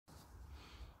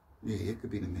Yeah, it could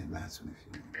be the last one if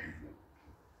you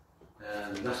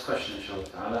want. Last question, inshallah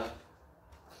ta'ala.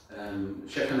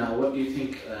 Shaykhana, what do you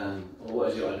think, or what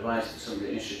is your advice to some of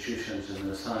the institutions and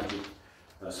the masajid?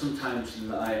 Sometimes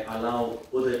I allow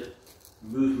other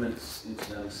movements into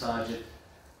the masajid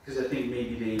because I think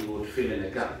maybe they would fill in a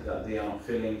gap that they aren't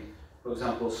filling. For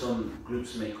example, some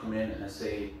groups may come in and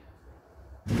say,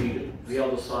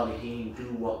 Riyadh al-Salihin,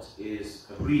 do what is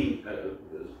agreeing,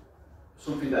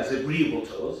 something that's agreeable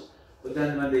to us, but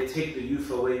then when they take the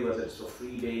youth away, whether it's for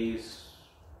 3 days,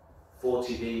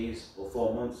 40 days or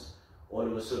 4 months, all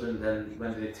of a sudden then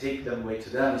when they take them away to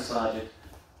their masajid,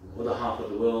 the other half of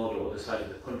the world or the side of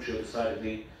the country or the side of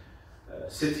the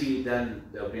city, then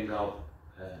they'll bring out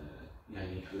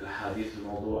hadith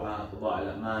al-mawdu'a, qada'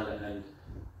 al-amal, and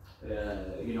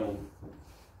you know,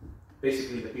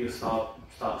 basically the beer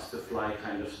starts to fly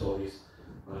kind of stories.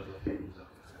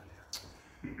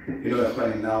 You know, that's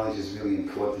why knowledge is really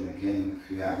important. Again,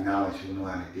 if you have knowledge, you know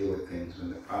how to deal with things. When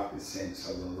the Prophet sent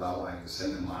sallallahu alayhi wa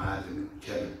sallam Mu'adh ibn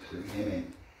Jabal to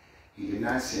Yemen, he did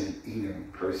not send an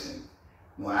ignorant person.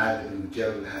 Mu'adh ibn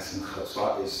Jabal has some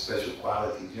khasa'is, special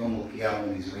qualities. Yawm al-Qiyamah,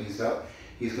 when he's raised up,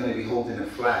 he's going to be holding a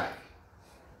flag.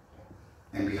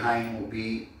 And behind him will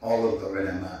be all of the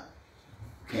ulama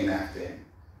who came after him.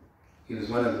 He was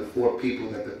one of the 4 people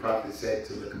that the Prophet said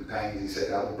to the companions. He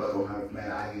said, Abu Bakr, Muhammad,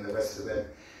 Ali, and the rest of them,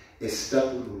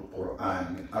 Istaqulu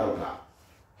al-Quran min arba.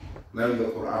 Learn the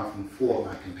Quran from 4 of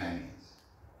my companions.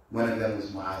 One of them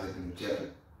was Mu'adh ibn Jabal.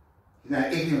 He's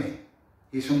not ignorant.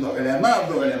 He's from the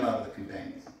ulama of the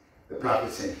companions. The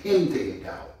Prophet sent him to give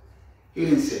dawah. He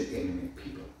didn't send ignorant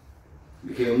people. He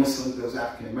became a Muslim, those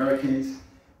African Americans.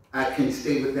 I can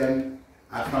stay with them.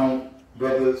 I found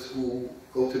brothers who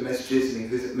go to masjids and they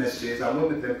visit masjids. I went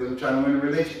with them because I'm trying to learn a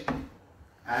religion.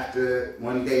 After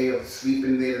one day of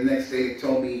sleeping there, the next day they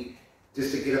told me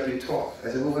just to get up and talk.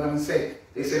 I said, well, what am I going to say?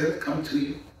 They said, it'll come to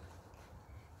you.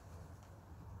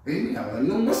 What do you mean? I'm a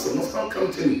new Muslim. What's going to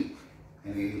come to me?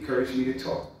 And they encouraged me to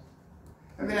talk.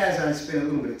 And then as I spent a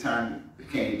little bit of time,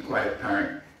 it became quite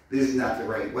apparent, this is not the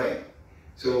right way.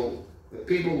 So the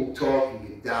people who talk and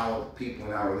get dawah, the people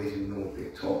in our religion know what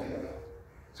they're talking about.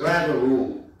 So I have a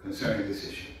rule concerning this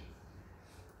issue.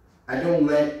 I don't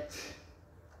let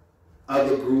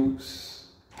other groups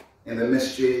in the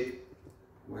masjid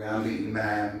where I'm the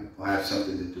imam or have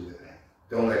something to do with that.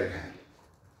 Don't let it happen.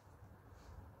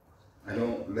 I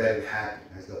don't let it happen.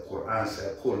 As the Quran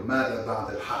said, قُلْ مَاذَا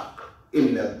بَعْدَ الْحَقِّ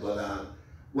إِلَّا الضَّلَالِ.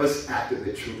 What's after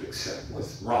the truth except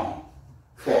what's wrong,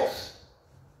 false.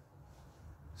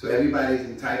 So everybody's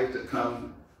entitled to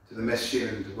come to the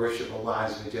masjid and to worship Allah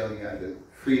Azza wa Jalla. You have the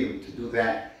freedom to do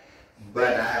that.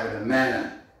 But I have an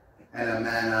amana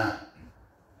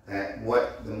that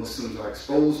what the Muslims are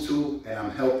exposed to, and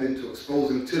I'm helping to expose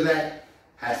them to that,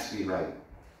 has to be right.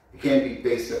 It can't be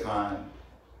based upon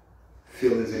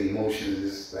feelings and emotions.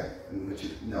 It's like,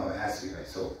 no, it has to be right.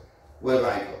 So wherever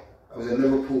I go. I was in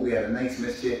Liverpool, we had a nice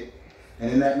masjid,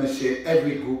 and in that masjid,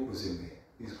 every group was in there.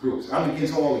 These groups. I'm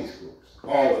against all these groups,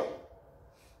 all of them.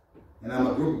 And I'm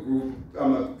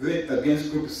against a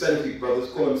group of Salafi brothers,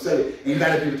 call them Salafi, and you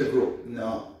gotta be with the group.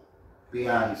 No,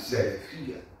 beyond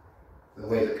Salafiyya. The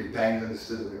way the companions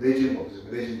understood the religion, what was the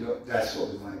religion, that's what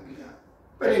we want to be on.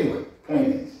 But anyway, point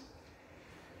is,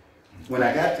 when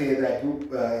I got there, that group,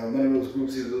 one of those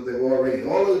groups, they were already,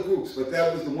 all of the groups, but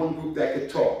that was the one group that could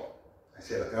talk. I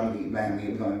said, look, I'm the man,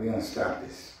 we're going to stop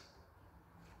this.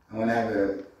 I want to have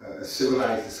a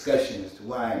civilized discussion as to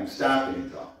why I'm stopping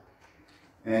it all.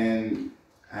 And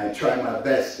I tried my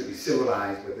best to be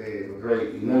civilized, but they were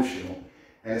very emotional.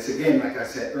 And it's again, like I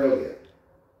said earlier,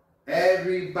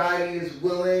 everybody is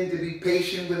willing to be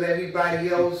patient with everybody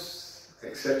else,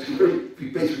 except to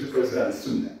be patient with the person on the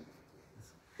Sunnah.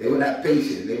 They were not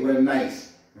patient, they were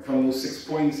nice. And from those 6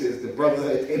 points is the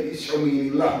brotherhood, they didn't show me any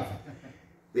love.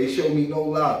 They showed me no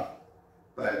love.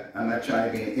 But I'm not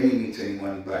trying to be an enemy to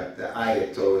anyone, but the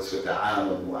ayat told us,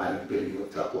 وَتَعَامَلُوا عَلَى الْبِرِّ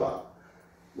وَالتَّقْوَى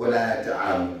وَلَا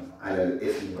تَعَامَلُوا عَلَى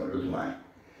الْإِثْمِ وَالْعُدْوَانِ.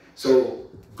 So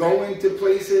going to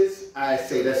places, I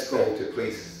say let's go to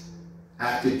places.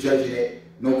 After judging it,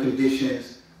 no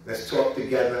conditions, let's talk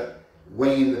together,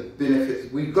 weighing the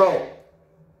benefits, we go.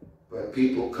 But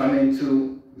people come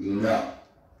into, no.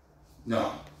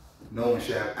 No one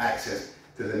should have access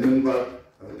to the minbar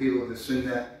of the people of the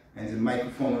Sunnah and to the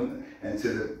microphone and to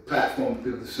the platform of the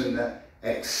people of the Sunnah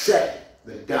except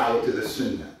the dawah to the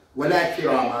Sunnah. Wala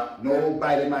kirama, no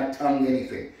biting my tongue,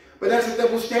 anything. But that's a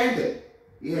double standard.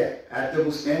 Yeah, I have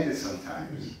double standards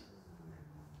sometimes.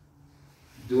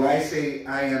 Do I say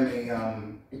I am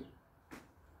a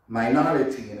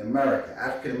minority in America?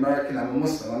 African American, I'm a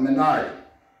Muslim, I'm a minority.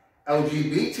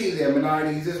 LGBT, they're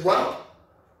minorities as well.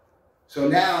 So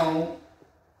now,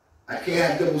 I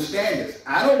can't have double standards.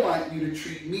 I don't want you to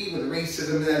treat me with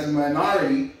racism as a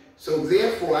minority, so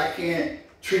therefore I can't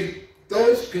treat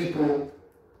those people.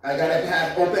 I gotta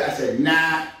have open. I said,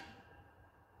 nah,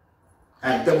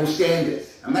 I have double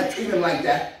standards. I'm not treating them like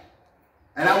that.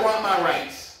 And I want my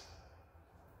rights.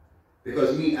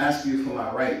 Because me asking you for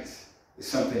my rights is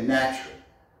something natural.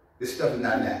 This stuff is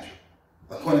not natural,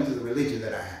 according to the religion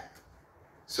that I have.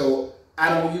 So I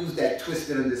don't use that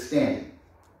twisted understanding.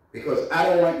 Because I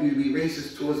don't want you to be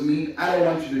racist towards me. I don't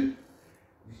want you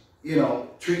to,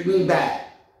 treat me bad.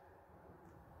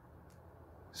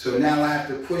 So now I have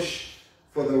to push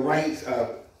for the rights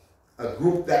of a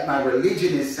group that my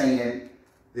religion is saying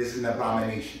this is an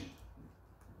abomination.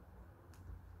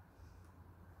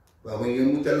 But when you're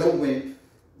mutalawin,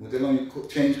 you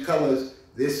change colors,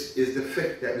 this is the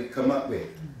fiqh that we come up with.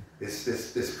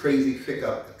 This crazy fiqh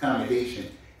of accommodation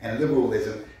and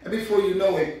liberalism. And before you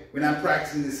know it, we're not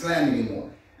practicing Islam anymore.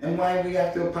 And why do we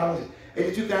have to apologize? Hey,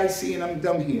 did you guys see, and I'm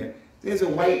dumb here, there's a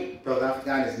white brother, I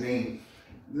forgot his name.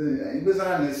 He was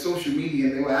on the social media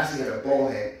and they were asking, he had a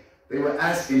bald head. They were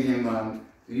asking him,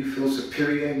 do you feel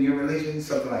superior in your religion?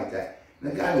 Something like that.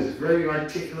 And the guy was very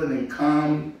articulate and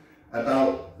calm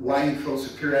about why he felt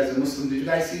superior as a Muslim. Did you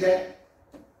guys see that?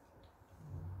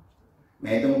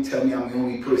 Man, don't tell me I'm the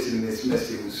only person in this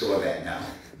masjid who saw that now.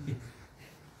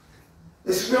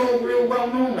 It's real well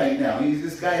known right now.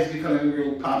 This guy is becoming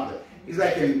real popular. He's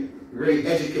like a very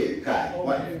educated guy.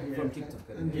 From TikTok.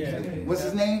 Yeah. What's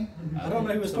his name? I don't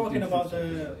know. He was talking about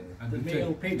the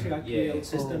male patriarchal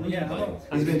system. Yeah.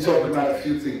 He's been talking about a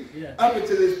few things. Yeah. Up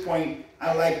until this point,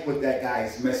 I like what that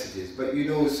guy's message is. But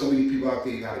so many people out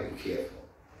there, you gotta be careful.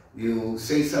 You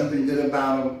say something good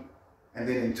about him, and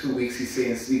then in 2 weeks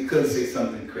he could say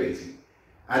something crazy.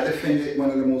 I defended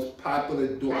one of the most popular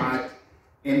du'at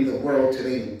in the world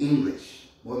today in English.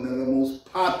 One of the most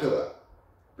popular.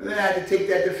 But then I had to take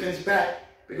that defense back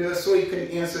because I saw he couldn't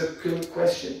answer a clear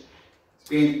question. He's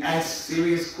being asked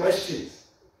serious questions.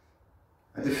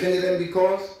 I defended him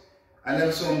because I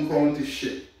never saw him calling to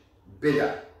shit,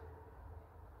 bid'ah.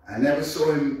 I never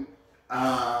saw him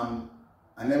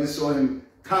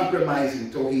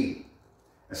compromising Tawheed.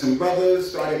 And some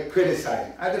brothers started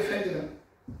criticizing. I defended him.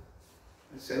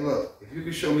 I said, look, if you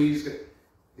can show me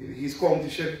he's calling to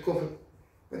shirk kufr.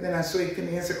 But then I saw he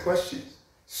couldn't answer questions.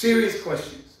 Serious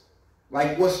questions.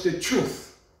 Like, what's the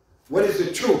truth? What is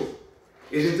the truth?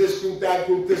 Is it this group, that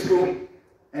group, this group?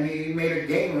 And he made a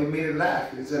game, he made it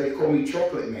laugh. He said, they call me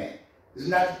Chocolate Man. It's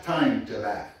not the time to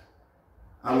laugh.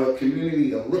 Our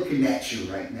community are looking at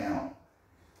you right now.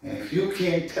 And if you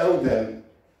can't tell them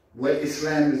what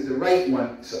Islam is the right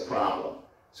one, it's a problem.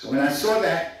 So when I saw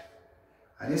that,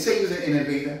 I didn't say he was an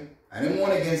innovator. I didn't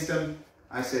warn against him.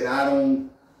 I said,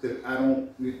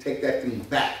 you take that thing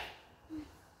back.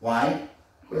 Why?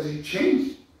 Because he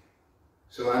changed.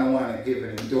 So I don't want to give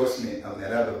an endorsement of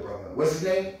that other brother. What's his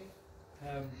name?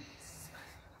 I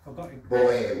forgot it.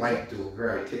 Boy, white dude,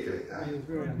 very articulate guy. He was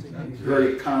very articulate.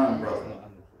 Very calm brother.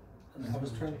 I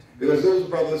was trying to. Because those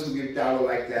brothers who give dawah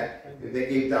like that, if they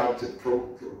gave dawah to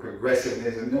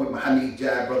progressiveness, and Muhammad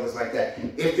Hijab brothers like that,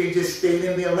 if they just stayed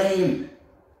in their lane,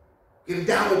 give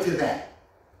dawah to that.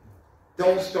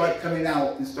 Don't start coming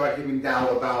out and start giving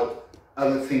dawah about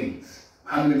other things.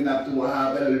 Muhammad ibn Abdul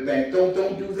Wahab,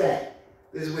 don't do that.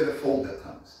 This is where the folder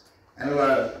comes. And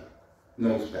Allah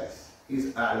knows best. He's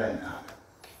A'la and A'la.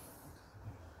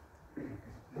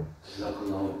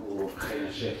 Jazakallahu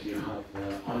khairan, Sheikh. You have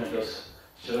honored us,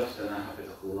 sharaftana,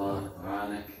 hafidhakullah,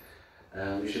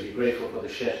 wa'anak. We should be grateful for the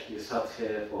Sheikh. He's sat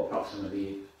here for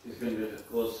approximately, he's been with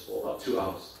us for about 2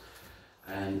 hours.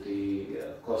 And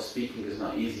of course, speaking is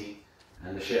not easy.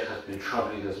 And the Sheikh has been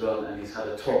traveling as well, and he's had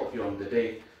a talk during the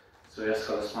day. So we ask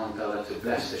Allah subhanahu wa ta'ala to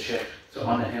bless the Sheikh, to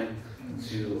honor him,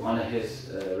 to honor his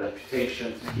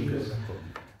reputation, to keep his,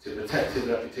 to protect his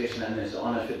reputation and his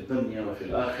honor في الدنيا وفي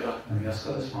الآخرة. And we ask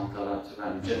Allah subhanahu wa ta'ala to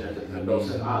grant Jannah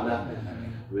al-Firdaus al-A'la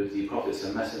with the prophets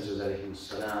and messengers alayhim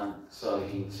salam,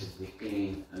 Salihin,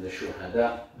 Siddiqeen, and the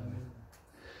Shuhada.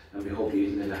 And we hope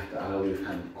bi'idhnillah ta'ala we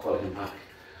can call him back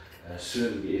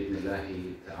soon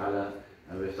bi'idhnillah ta'ala.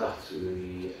 And with that,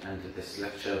 we end this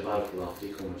lecture. Barakallahu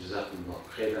feekum wa jazakumullahu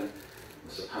khairan. Wa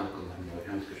subhanakallahumma wa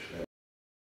bihamdika.